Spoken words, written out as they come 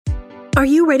Are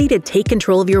you ready to take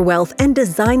control of your wealth and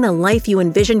design the life you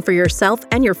envision for yourself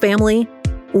and your family?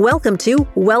 Welcome to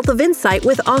Wealth of Insight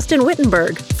with Austin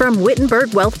Wittenberg from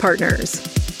Wittenberg Wealth Partners.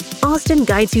 Austin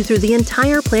guides you through the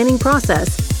entire planning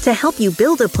process to help you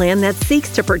build a plan that seeks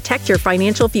to protect your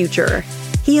financial future.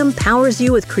 He empowers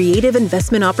you with creative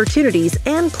investment opportunities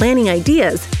and planning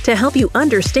ideas to help you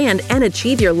understand and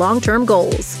achieve your long-term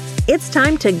goals. It's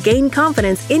time to gain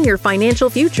confidence in your financial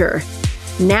future.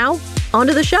 Now, on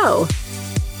to the show.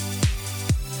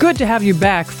 Good to have you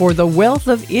back for the Wealth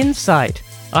of Insight.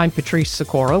 I'm Patrice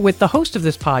Sikora with the host of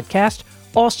this podcast,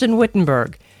 Austin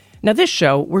Wittenberg. Now, this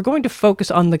show, we're going to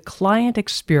focus on the client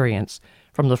experience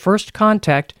from the first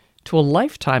contact to a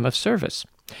lifetime of service.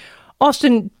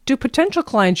 Austin, do potential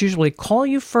clients usually call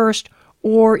you first,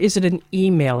 or is it an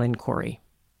email inquiry?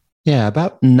 Yeah,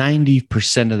 about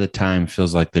 90% of the time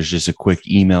feels like there's just a quick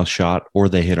email shot, or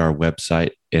they hit our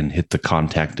website and hit the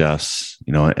contact us,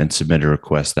 and submit a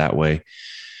request that way.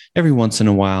 Every once in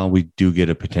a while, we do get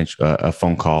a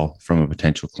phone call from a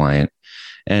potential client.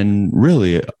 And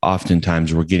really,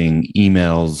 oftentimes, we're getting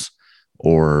emails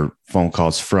or phone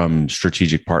calls from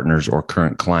strategic partners or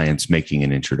current clients making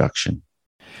an introduction.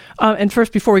 And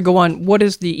first, before we go on, what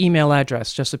is the email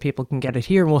address, just so people can get it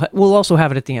here? We'll also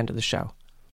have it at the end of the show.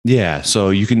 Yeah,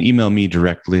 so you can email me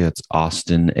directly. It's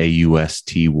Austin,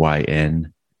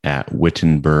 AUSTYN,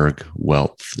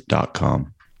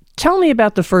 @wittenbergwealth.com. Tell me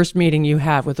about the first meeting you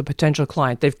have with a potential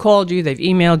client. They've called you, they've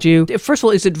emailed you. First of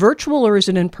all, is it virtual or is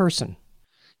it in person?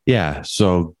 Yeah.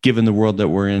 So given the world that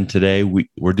we're in today,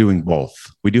 we're doing both.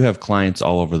 We do have clients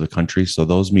all over the country. So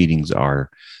those meetings are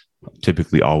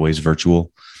typically always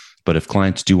virtual. But if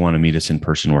clients do want to meet us in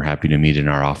person, we're happy to meet in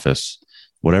our office.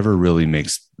 Whatever really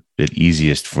makes it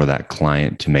easiest for that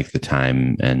client to make the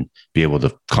time and be able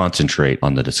to concentrate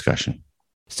on the discussion.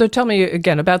 So tell me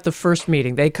again about the first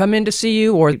meeting. They come in to see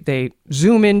you or they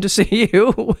Zoom in to see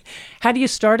you. How do you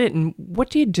start it and what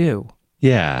do you do?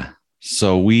 Yeah.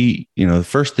 So the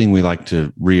first thing we like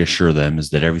to reassure them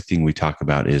is that everything we talk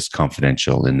about is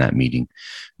confidential in that meeting.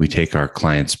 We take our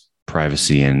clients'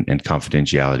 privacy and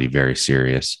confidentiality very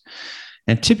serious.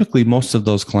 And typically most of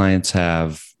those clients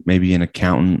have maybe an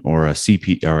accountant or a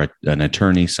CP or an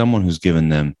attorney, someone who's given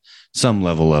them some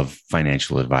level of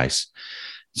financial advice.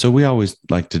 So we always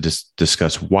like to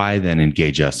discuss why then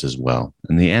engage us as well.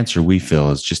 And the answer we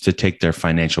feel is just to take their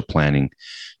financial planning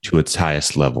to its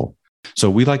highest level. So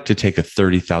we like to take a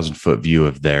 30,000-foot view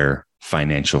of their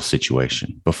financial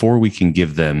situation. Before we can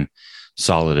give them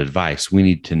solid advice, we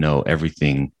need to know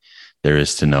everything there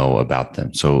is to know about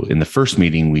them. So in the first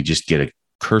meeting, we just get a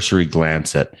cursory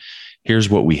glance at here's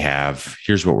what we have,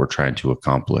 here's what we're trying to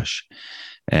accomplish.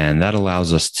 And that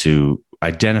allows us to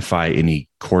identify any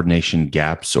coordination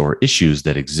gaps or issues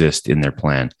that exist in their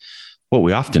plan. What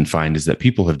we often find is that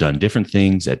people have done different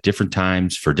things at different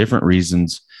times for different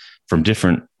reasons from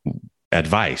different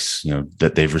advice,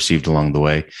 that they've received along the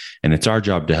way. And it's our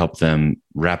job to help them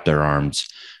wrap their arms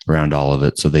around all of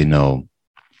it so they know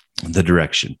the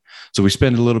direction. So we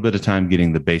spend a little bit of time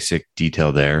getting the basic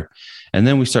detail there. And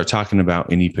then we start talking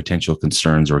about any potential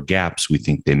concerns or gaps we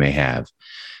think they may have.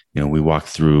 We walk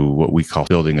through what we call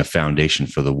building a foundation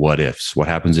for the what ifs. What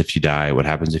happens if you die? What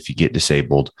happens if you get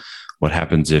disabled? What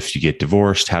happens if you get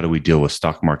divorced? How do we deal with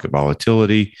stock market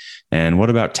volatility? And what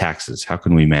about taxes? How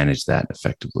can we manage that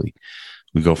effectively?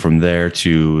 We go from there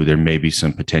to there may be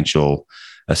some potential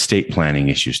estate planning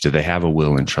issues. Do they have a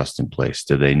will and trust in place?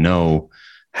 Do they know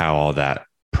how all that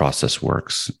process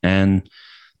works? And,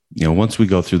 once we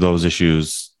go through those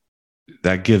issues,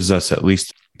 that gives us at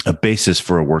least a basis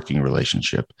for a working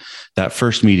relationship. That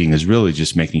first meeting is really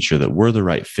just making sure that we're the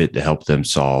right fit to help them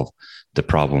solve the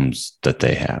problems that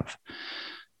they have.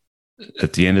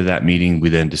 At the end of that meeting, we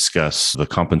then discuss the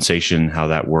compensation, how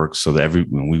that works, so that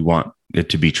we want it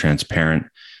to be transparent.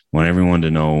 We want everyone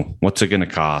to know what's it going to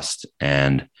cost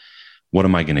and what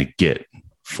am I going to get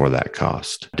for that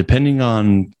cost. Depending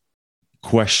on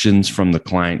questions from the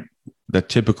client, the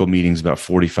typical meeting is about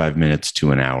 45 minutes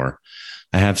to an hour.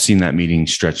 I have seen that meeting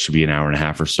stretch to be an hour and a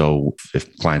half or so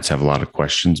if clients have a lot of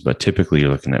questions, but typically you're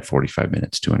looking at 45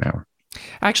 minutes to an hour.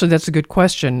 Actually, that's a good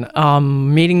question.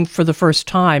 Meeting for the first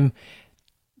time,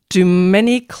 do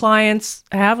many clients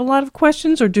have a lot of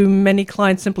questions or do many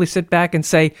clients simply sit back and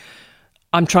say,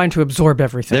 I'm trying to absorb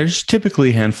everything? There's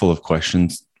typically a handful of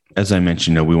questions. As I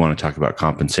mentioned, we want to talk about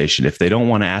compensation. If they don't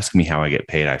want to ask me how I get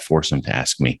paid, I force them to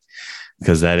ask me,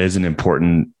 because that is an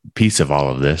important piece of all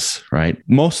of this, right?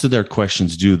 Most of their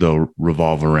questions do, though,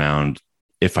 revolve around,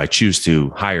 if I choose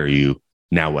to hire you,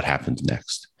 now what happens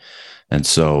next? And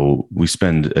so we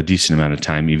spend a decent amount of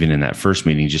time, even in that first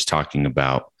meeting, just talking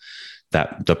about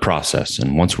the process.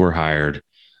 And once we're hired,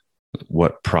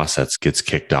 what process gets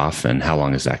kicked off and how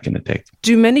long is that going to take?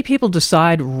 Do many people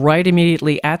decide right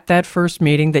immediately at that first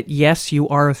meeting that, yes, you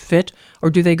are a fit, or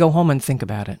do they go home and think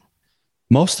about it?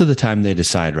 Most of the time they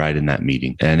decide right in that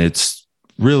meeting. And it's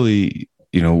really,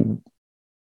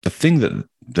 the thing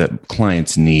that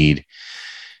clients need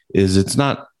is it's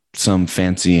not some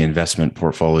fancy investment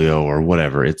portfolio or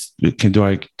whatever.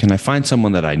 Can I find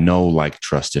someone that I know, like,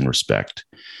 trust, and respect?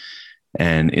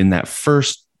 And in that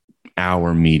first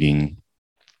hour meeting,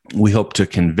 we hope to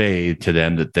convey to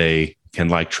them that they can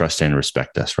like, trust, and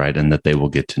respect us, right? And that they will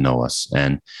get to know us.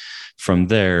 And from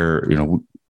there,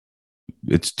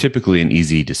 it's typically an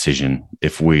easy decision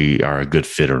if we are a good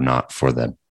fit or not for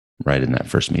them, right, in that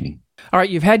first meeting. All right,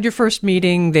 you've had your first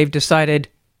meeting. They've decided,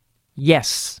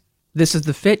 yes, this is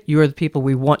the fit. You are the people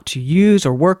we want to use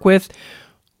or work with.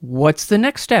 What's the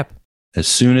next step? As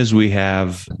soon as we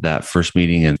have that first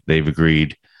meeting and they've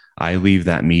agreed, I leave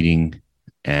that meeting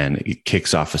and it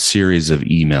kicks off a series of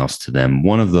emails to them.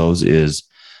 One of those is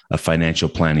a financial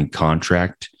planning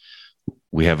contract.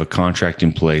 We have a contract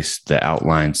in place that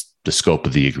outlines the scope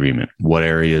of the agreement. What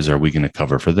areas are we going to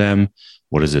cover for them?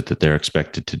 What is it that they're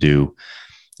expected to do?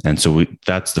 And so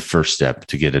that's the first step,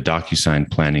 to get a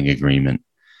DocuSign planning agreement.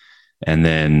 And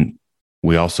then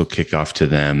we also kick off to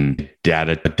them a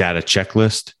data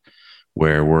checklist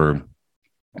where we're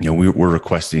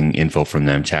requesting info from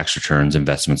them, tax returns,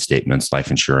 investment statements,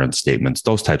 life insurance statements,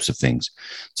 those types of things,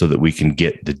 so that we can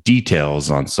get the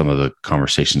details on some of the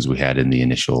conversations we had in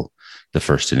the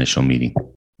first initial meeting.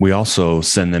 We also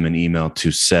send them an email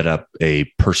to set up a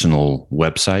personal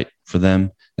website for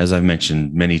them. As I've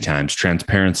mentioned many times,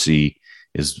 transparency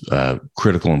is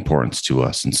critical importance to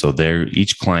us. And so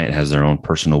each client has their own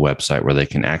personal website where they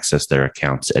can access their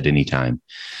accounts at any time.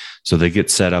 So they get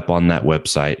set up on that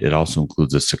website. It also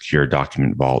includes a secure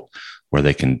document vault where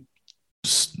they can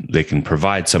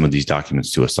provide some of these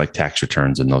documents to us, like tax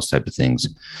returns and those type of things,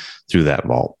 through that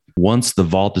vault. Once the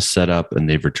vault is set up and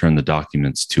they've returned the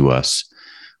documents to us,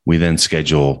 we then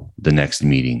schedule the next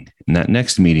meeting. And that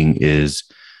next meeting is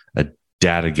a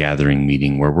data gathering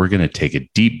meeting where we're going to take a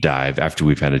deep dive after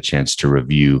we've had a chance to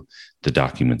review the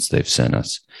documents they've sent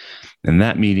us. In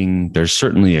that meeting, there's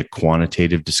certainly a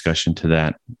quantitative discussion to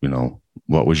that.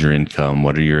 What was your income?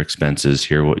 What are your expenses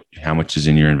here? How much is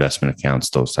in your investment accounts?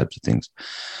 Those types of things.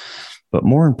 But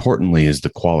more importantly is the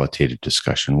qualitative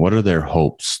discussion. What are their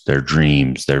hopes, their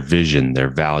dreams, their vision, their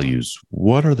values?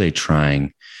 What are they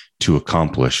trying to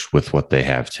accomplish with what they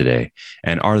have today?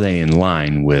 And are they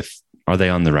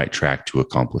on the right track to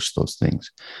accomplish those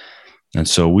things? And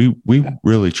so we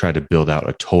really try to build out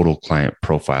a total client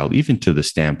profile, even to the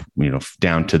stamp,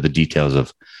 down to the details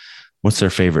of what's their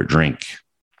favorite drink?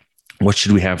 What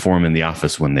should we have for them in the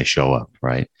office when they show up,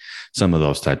 right? Some of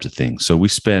those types of things. So we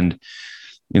spend,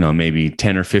 maybe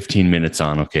 10 or 15 minutes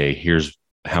on, okay, here's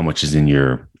how much is in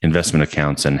your investment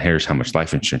accounts and here's how much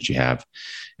life insurance you have.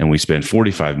 And we spend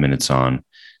 45 minutes on,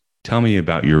 tell me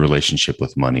about your relationship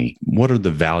with money. What are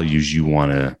the values you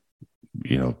want to,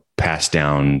 pass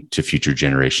down to future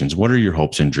generations? What are your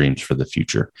hopes and dreams for the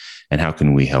future? And how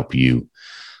can we help you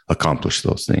accomplish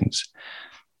those things?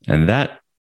 And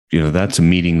that's a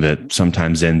meeting that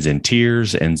sometimes ends in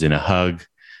tears, ends in a hug.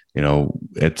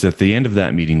 It's at the end of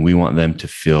that meeting, we want them to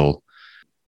feel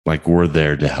like we're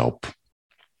there to help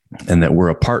and that we're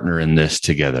a partner in this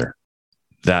together.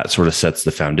 That sort of sets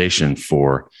the foundation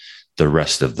for the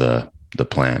rest of the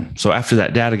plan. So after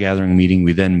that data gathering meeting,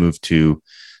 we then move to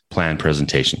plan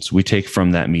presentations. We take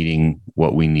from that meeting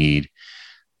what we need,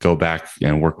 go back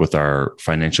and work with our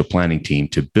financial planning team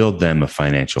to build them a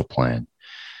financial plan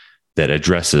that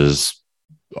addresses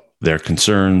their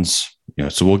concerns.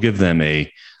 So we'll give them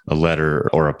a letter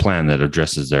or a plan that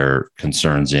addresses their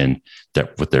concerns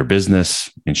with their business,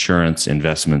 insurance,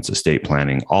 investments, estate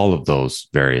planning, all of those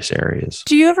various areas.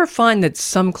 Do you ever find that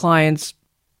some clients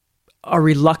are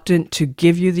reluctant to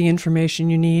give you the information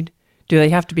you need? Do they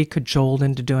have to be cajoled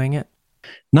into doing it?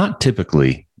 Not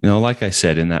typically. Like I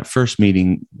said, in that first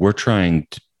meeting, we're trying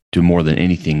to do more than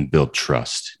anything, build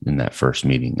trust in that first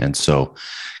meeting. And so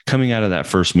coming out of that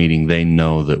first meeting, they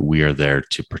know that we are there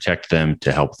to protect them,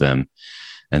 to help them.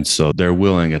 And so they're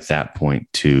willing at that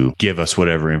point to give us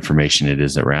whatever information it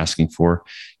is that we're asking for.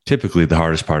 Typically, the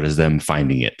hardest part is them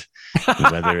finding it,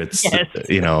 whether it's,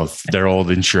 yes, their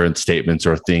old insurance statements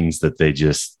or things that they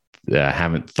just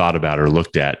haven't thought about or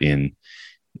looked at in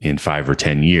 5 or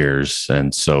 10 years.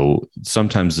 And so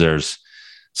sometimes there's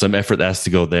some effort that has to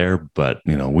go there, but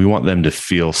we want them to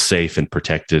feel safe and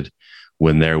protected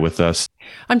when they're with us.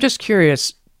 I'm just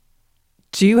curious,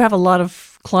 do you have a lot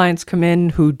of clients come in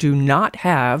who do not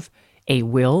have a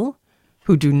will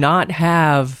who do not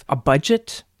have a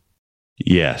budget?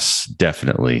 Yes,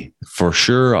 definitely. For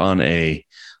sure on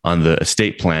the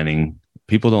estate planning,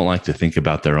 people don't like to think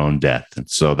about their own death. And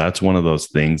so that's one of those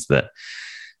things that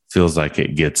feels like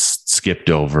it gets skipped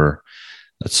over.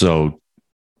 So,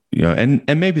 and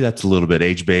maybe that's a little bit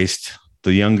age-based.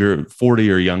 The younger,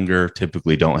 40 or younger,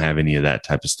 typically don't have any of that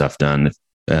type of stuff done.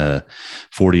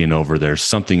 40 and over, there's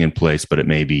something in place, but it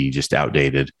may be just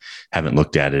outdated. Haven't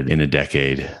looked at it in a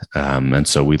decade. And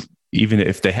so even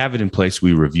if they have it in place,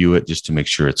 we review it just to make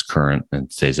sure it's current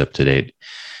and stays up to date.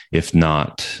 If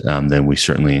not, then we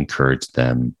certainly encourage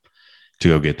them to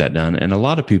go get that done. And a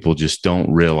lot of people just don't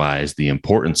realize the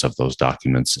importance of those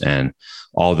documents and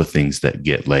all the things that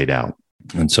get laid out.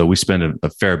 And so we spend a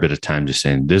fair bit of time just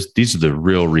saying these are the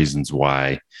real reasons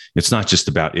why. It's not just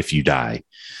about if you die,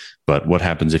 but what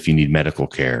happens if you need medical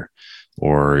care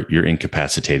or you're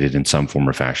incapacitated in some form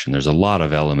or fashion. There's a lot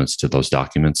of elements to those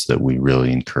documents that we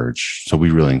really encourage. So we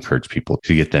really encourage people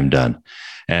to get them done.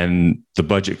 And the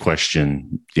budget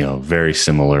question, very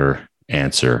similar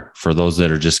answer. For those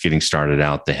that are just getting started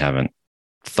out, they haven't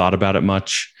thought about it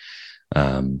much,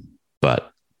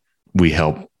 but we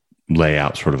help lay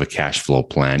out sort of a cash flow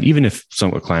plan. Even if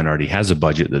a client already has a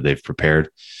budget that they've prepared,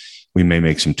 we may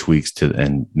make some tweaks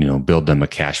and build them a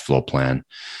cash flow plan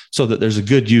so that there's a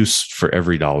good use for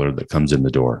every dollar that comes in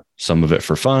the door. Some of it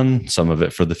for fun, some of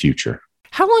it for the future.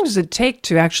 How long does it take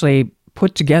to actually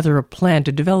put together a plan,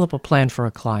 to develop a plan for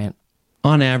a client?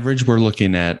 On average, we're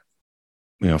looking at,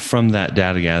 from that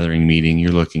data gathering meeting,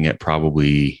 you're looking at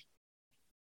probably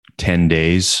 10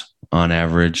 days on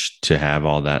average to have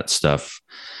all that stuff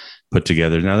put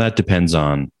together. Now that depends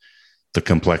on the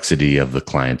complexity of the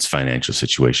client's financial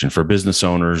situation. For business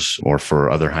owners or for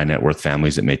other high net worth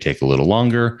families, it may take a little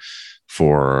longer.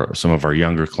 For some of our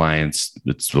younger clients,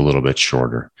 it's a little bit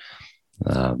shorter.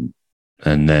 And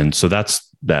then, so that's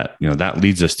that, that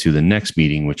leads us to the next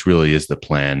meeting, which really is the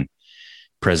plan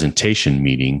presentation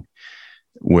meeting,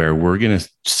 where we're going to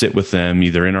sit with them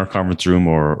either in our conference room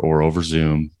or over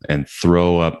Zoom and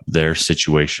throw up their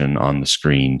situation on the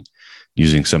screen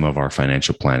using some of our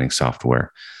financial planning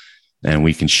software. And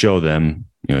we can show them,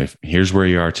 here's where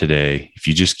you are today. If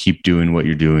you just keep doing what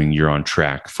you're doing, you're on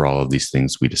track for all of these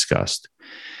things we discussed.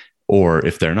 Or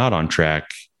if they're not on track,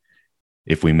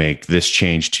 if we make this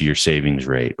change to your savings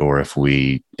rate, or if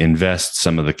we invest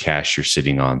some of the cash you're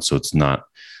sitting on so it's not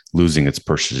losing its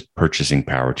purchasing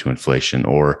power to inflation,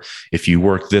 or if you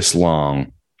work this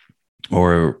long,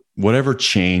 or whatever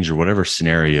change or whatever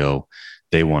scenario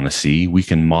they want to see, we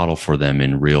can model for them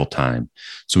in real time.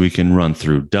 So we can run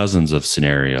through dozens of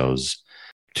scenarios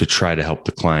to try to help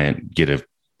the client get a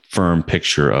firm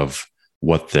picture of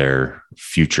what their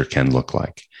future can look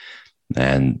like.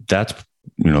 And that's,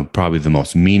 probably the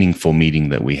most meaningful meeting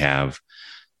that we have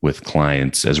with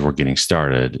clients as we're getting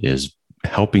started, is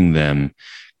helping them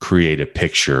create a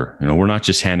picture. We're not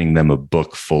just handing them a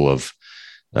book full of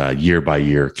year by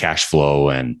year cash flow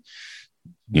and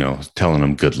telling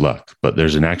them good luck, but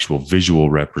there's an actual visual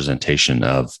representation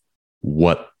of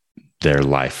what their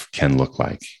life can look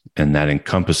like. And that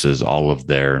encompasses all of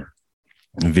their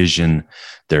vision,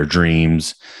 their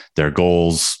dreams, their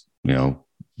goals.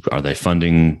 Are they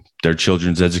funding their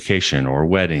children's education or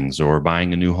weddings or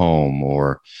buying a new home,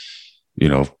 or,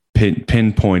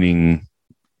 pinpointing,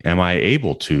 am I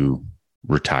able to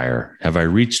retire? Have I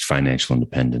reached financial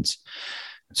independence?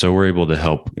 So we're able to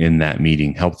help in that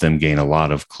meeting, help them gain a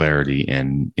lot of clarity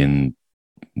in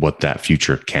what that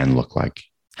future can look like.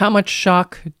 How much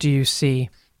shock do you see?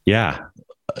 Yeah,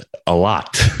 a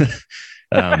lot.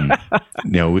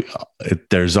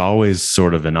 There's always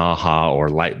sort of an aha or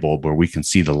light bulb where we can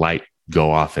see the light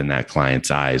go off in that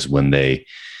client's eyes when they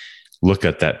look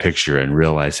at that picture and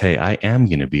realize, hey, I am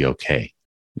going to be okay.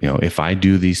 If I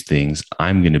do these things,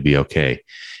 I'm going to be okay.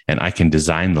 And I can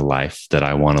design the life that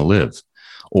I want to live.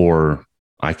 Or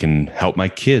I can help my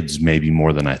kids maybe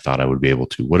more than I thought I would be able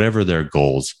to, whatever their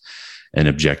goals and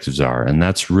objectives are. And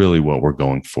that's really what we're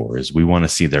going for, is we want to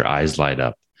see their eyes light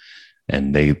up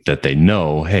and that they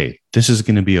know, hey, this is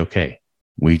going to be okay.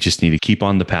 We just need to keep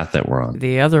on the path that we're on.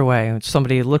 The other way,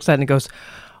 somebody looks at it and goes,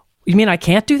 you mean I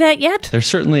can't do that yet? There's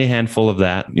certainly a handful of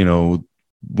that.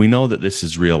 We know that this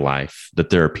is real life,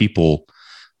 that there are people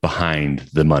behind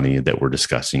the money that we're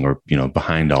discussing, or,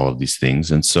 behind all of these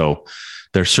things. And so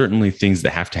there's certainly things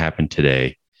that have to happen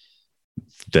today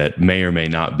that may or may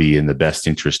not be in the best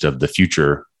interest of the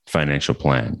future financial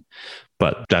plan,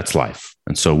 but that's life.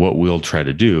 And so what we'll try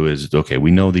to do is, okay,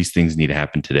 we know these things need to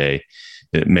happen today.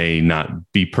 It may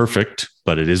not be perfect,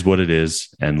 but it is what it is.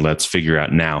 And let's figure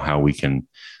out now how we can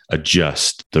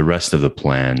adjust the rest of the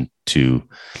plan to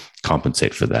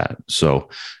compensate for that. So,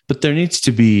 but there needs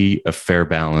to be a fair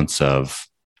balance of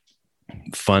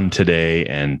fun today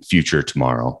and future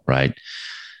tomorrow, right?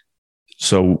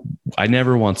 So I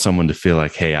never want someone to feel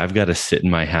like, hey, I've got to sit in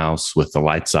my house with the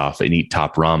lights off and eat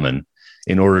top ramen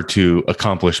in order to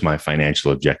accomplish my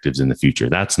financial objectives in the future.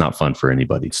 That's not fun for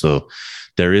anybody. So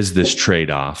there is this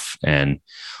trade-off. And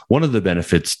one of the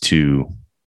benefits to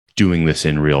doing this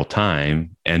in real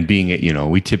time and being,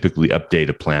 we typically update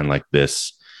a plan like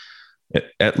this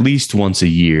at least once a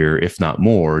year, if not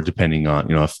more, depending on,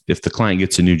 if the client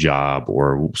gets a new job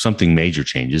or something major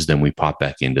changes, then we pop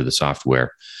back into the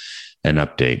software and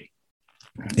update.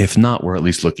 If not, we're at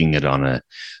least looking at it on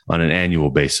an annual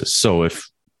basis. So if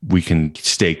we can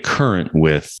stay current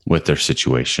with their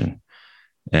situation,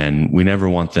 and we never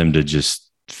want them to just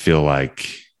feel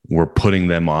like we're putting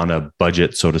them on a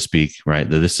budget, so to speak, right?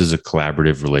 That this is a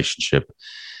collaborative relationship,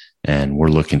 and we're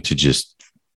looking to just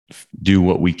do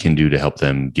what we can do to help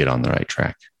them get on the right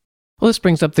track. Well, this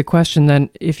brings up the question then,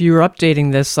 if you're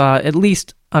updating this at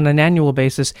least on an annual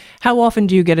basis, how often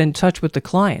do you get in touch with the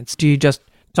clients? Do you just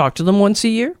talk to them once a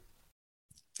year?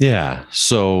 Yeah.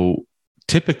 So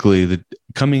typically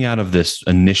coming out of this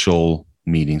initial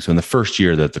meeting, so in the first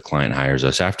year that the client hires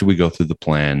us, after we go through the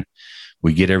plan,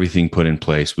 we get everything put in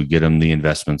place, we get them the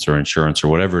investments or insurance or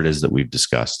whatever it is that we've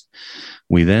discussed.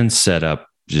 We then set up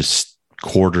just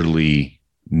quarterly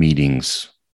meetings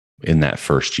in that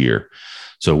first year.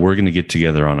 So we're going to get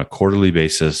together on a quarterly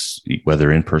basis,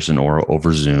 whether in person or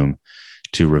over Zoom,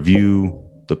 to review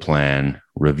the plan,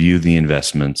 review the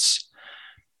investments.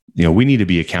 We need to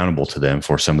be accountable to them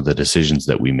for some of the decisions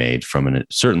that we made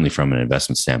certainly from an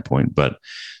investment standpoint, but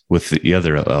with the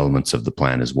other elements of the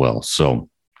plan as well. So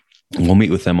we'll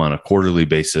meet with them on a quarterly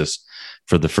basis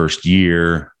for the first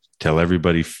year, till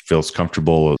everybody feels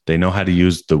comfortable. They know how to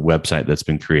use the website that's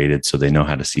been created, so they know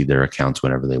how to see their accounts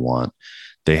whenever they want.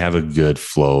 They have a good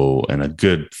flow and a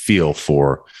good feel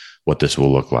for what this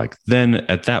will look like. Then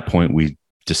at that point, we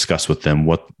discuss with them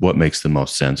what makes the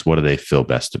most sense. What do they feel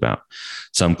best about?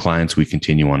 Some clients we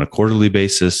continue on a quarterly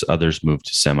basis. Others move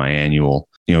to semi-annual.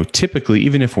 Typically,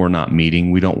 even if we're not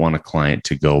meeting, we don't want a client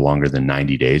to go longer than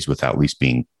 90 days without at least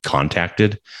being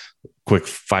contacted. Quick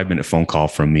 5-minute phone call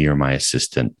from me or my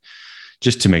assistant,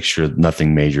 just to make sure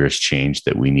nothing major has changed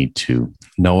that we need to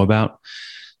know about.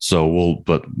 So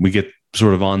we get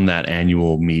sort of on that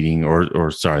annual meeting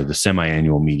the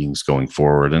semi-annual meetings going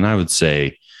forward. And I would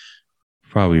say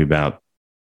probably about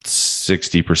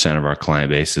 60% of our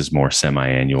client base is more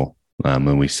semi-annual,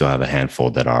 and we still have a handful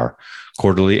that are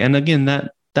quarterly. And again,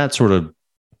 that sort of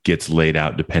gets laid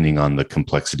out depending on the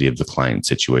complexity of the client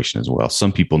situation as well.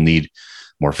 Some people need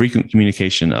more frequent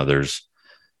communication. Others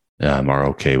are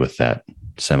okay with that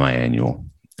semi-annual.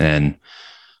 And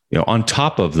on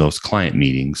top of those client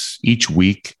meetings, each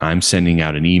week I'm sending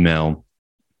out an email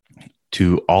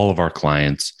to all of our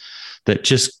clients that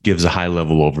just gives a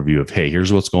high-level overview of, hey,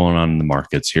 here's what's going on in the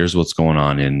markets. Here's what's going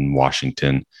on in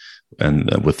Washington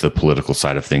and with the political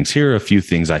side of things. Here are a few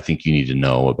things I think you need to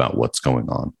know about what's going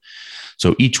on.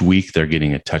 So each week they're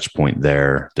getting a touch point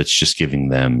there that's just giving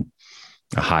them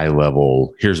a high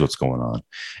level, here's what's going on.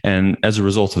 And as a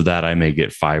result of that, I may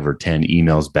get 5 or 10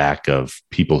 emails back of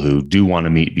people who do want to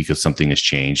meet because something has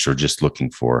changed or just looking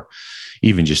for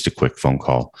even just a quick phone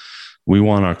call. We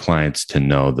want our clients to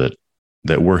know that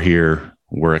we're here,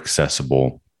 we're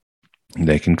accessible.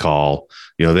 They can call,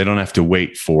 they don't have to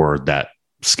wait for that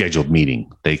scheduled meeting.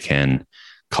 They can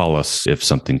call us if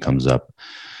something comes up.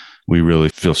 We really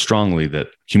feel strongly that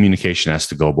communication has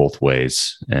to go both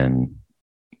ways. And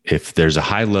if there's a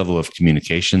high level of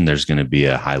communication, there's going to be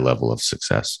a high level of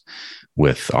success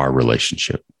with our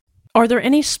relationship. Are there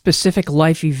any specific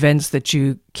life events that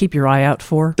you keep your eye out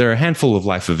for? There are a handful of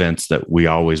life events that we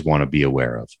always want to be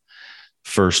aware of.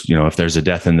 First, if there's a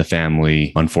death in the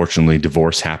family, unfortunately,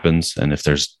 divorce happens. And if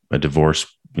there's a divorce,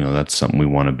 that's something we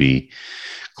want to be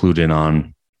clued in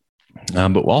on.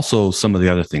 But also some of the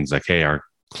other things like, hey, our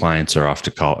clients are off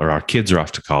to college, or our kids are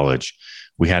off to college.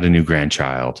 We had a new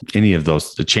grandchild. Any of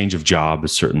those, the change of job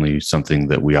is certainly something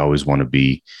that we always want to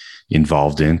be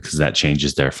involved in because that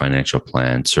changes their financial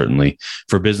plan. Certainly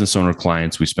for business owner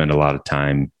clients, we spend a lot of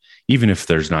time, even if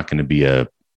there's not going to be a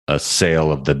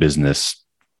sale of the business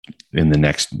in the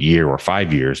next year or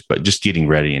 5 years, but just getting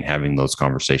ready and having those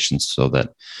conversations so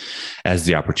that as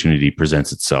the opportunity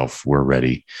presents itself, we're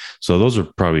ready. So those are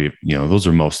probably, those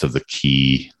are most of the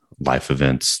key life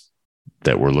events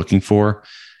that we're looking for.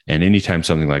 And anytime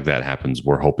something like that happens,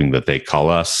 we're hoping that they call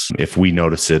us. If we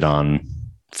notice it on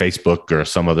Facebook or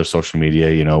some other social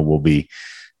media, we'll be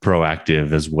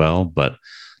proactive as well. But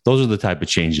those are the type of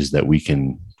changes that we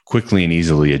can quickly and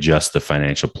easily adjust the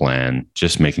financial plan,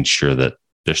 just making sure that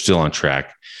they're still on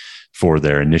track for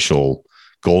their initial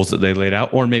goals that they laid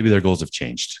out, or maybe their goals have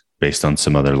changed based on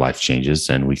some other life changes,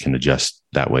 and we can adjust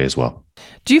that way as well.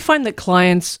 Do you find that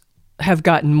clients have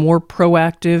gotten more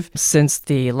proactive since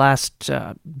the last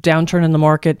downturn in the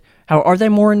market? How are they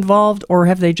more involved, or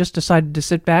have they just decided to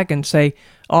sit back and say,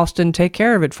 Austin, take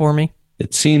care of it for me?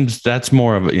 It seems that's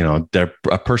more of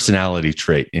a personality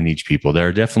trait in each people. There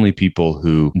are definitely people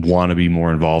who want to be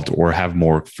more involved or have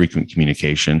more frequent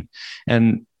communication.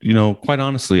 And, quite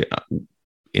honestly,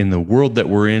 in the world that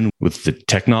we're in with the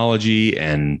technology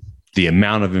and the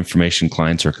amount of information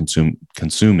clients are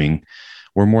consuming,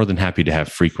 we're more than happy to have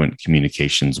frequent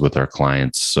communications with our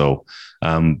clients. So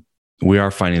we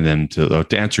are finding them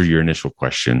to answer your initial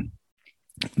question.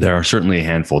 There are certainly a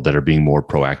handful that are being more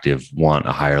proactive, want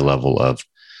a higher level of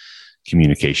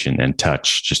communication and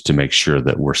touch just to make sure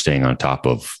that we're staying on top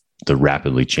of the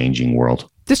rapidly changing world.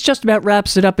 This just about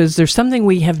wraps it up. Is there something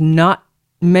we have not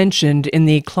mentioned in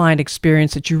the client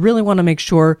experience that you really want to make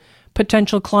sure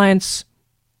potential clients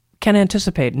can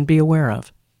anticipate and be aware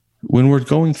of? When we're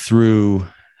going through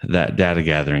that data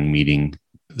gathering meeting,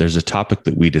 there's a topic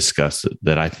that we discuss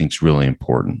that I think is really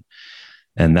important.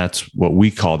 And that's what we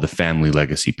call the family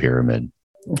legacy pyramid.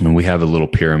 And we have a little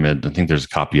pyramid. I think there's a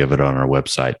copy of it on our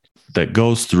website that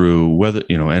goes through whether,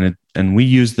 and we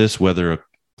use this whether a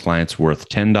client's worth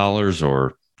 $10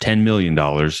 or $10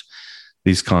 million,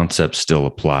 these concepts still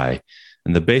apply.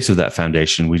 And the base of that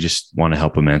foundation, we just want to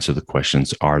help them answer the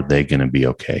questions. Are they going to be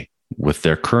okay with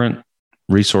their current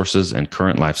resources and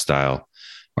current lifestyle?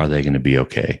 Are they going to be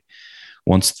okay?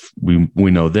 Once we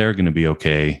know they're going to be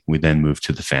okay, we then move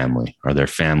to the family. Are there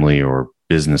family or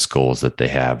business goals that they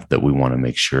have that we want to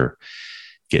make sure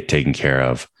get taken care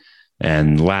of?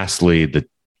 And lastly, the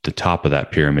top of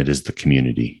that pyramid is the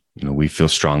community. We feel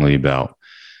strongly about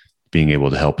being able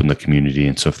to help in the community.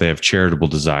 And so if they have charitable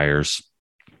desires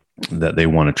that they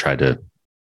want to try to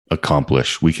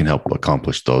accomplish, we can help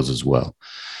accomplish those as well.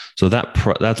 So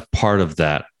that's part of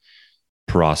that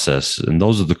process. And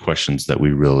those are the questions that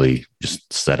we really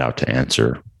just set out to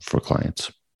answer for clients.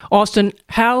 Austin,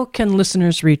 how can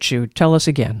listeners reach you? Tell us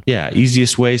again. Yeah,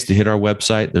 easiest ways to hit our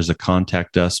website. There's a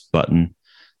contact us button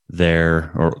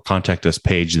there, or contact us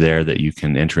page there that you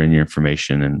can enter in your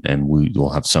information, and we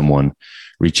will have someone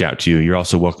reach out to you. You're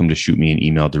also welcome to shoot me an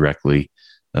email directly.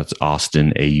 That's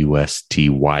Austin,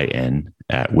 AUSTYN,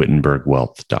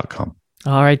 @WittenbergWealth.com.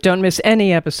 All right, don't miss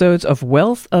any episodes of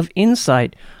Wealth of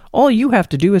Insight. All you have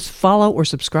to do is follow or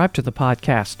subscribe to the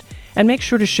podcast, and make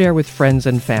sure to share with friends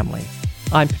and family.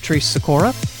 I'm Patrice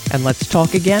Sikora, and let's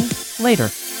talk again later.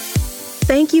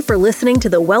 Thank you for listening to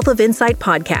the Wealth of Insight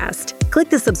podcast. Click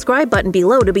the subscribe button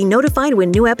below to be notified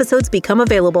when new episodes become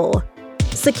available.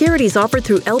 Securities offered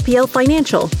through LPL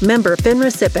Financial, member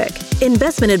FINRA SIPC.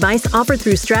 Investment advice offered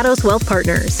through Stratos Wealth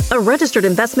Partners, a registered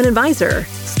investment advisor.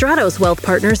 Stratos Wealth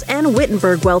Partners and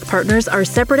Wittenberg Wealth Partners are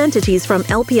separate entities from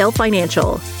LPL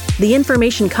Financial. The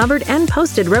information covered and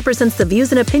posted represents the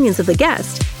views and opinions of the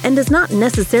guest and does not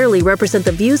necessarily represent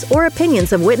the views or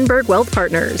opinions of Wittenberg Wealth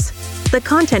Partners. The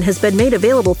content has been made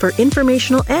available for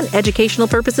informational and educational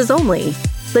purposes only.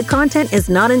 The content is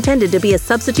not intended to be a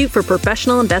substitute for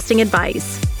professional investing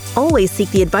advice. Always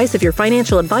seek the advice of your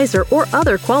financial advisor or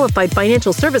other qualified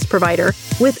financial service provider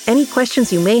with any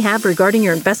questions you may have regarding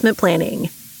your investment planning.